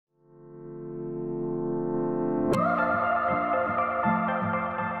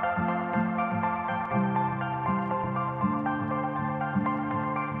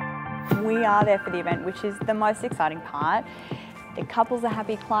are there for the event, which is the most exciting part. The couples are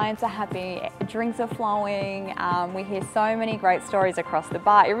happy, clients are happy, drinks are flowing. We hear so many great stories across the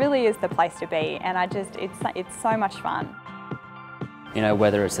bar. It really is the place to be, and it's so much fun. You know,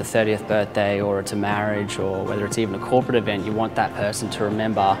 whether it's a 30th birthday or it's a marriage or whether it's even a corporate event, you want that person to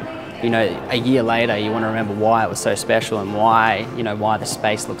remember, you know, a year later, you want to remember why it was so special and why, you know, why the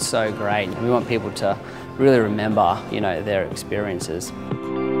space looked so great. And we want people to really remember, you know, their experiences.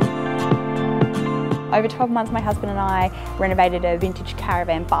 Over 12 months, my husband and I renovated a vintage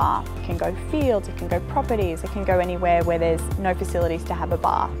caravan bar. It can go fields, it can go properties, it can go anywhere where there's no facilities to have a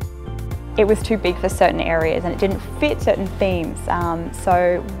bar. It was too big for certain areas and it didn't fit certain themes,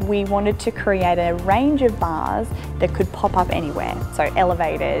 so we wanted to create a range of bars that could pop up anywhere. So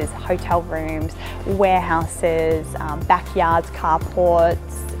elevators, hotel rooms, warehouses, backyards,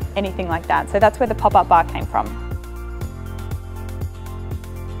 carports, anything like that. So that's where the pop-up bar came from.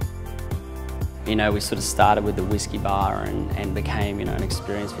 You know, we sort of started with the whiskey bar and became, you know, an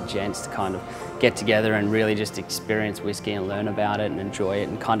experience for gents to kind of get together and really just experience whiskey and learn about it and enjoy it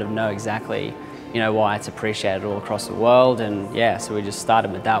and kind of know exactly, you know, why it's appreciated all across the world. And yeah, so we just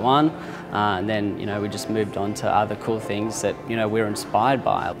started with that one, and then, you know, we just moved on to other cool things that, you know, we're inspired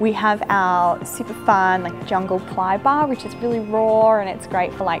by. We have our super fun like jungle ply bar, which is really raw and it's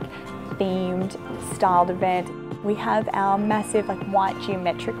great for like themed styled events. We have our massive like white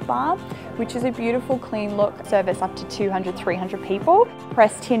geometric bar, which is a beautiful clean look, service up to 200, 300 people.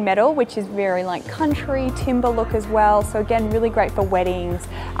 Pressed tin metal, which is very like country timber look as well. So again, really great for weddings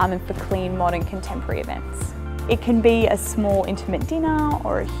and for clean, modern, contemporary events. It can be a small intimate dinner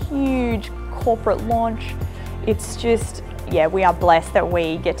or a huge corporate launch. It's just, yeah, we are blessed that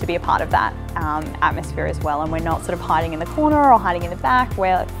we get to be a part of that atmosphere as well. And we're not sort of hiding in the corner or hiding in the back.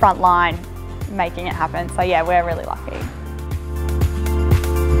 We're front line, making it happen. So yeah, we're really lucky.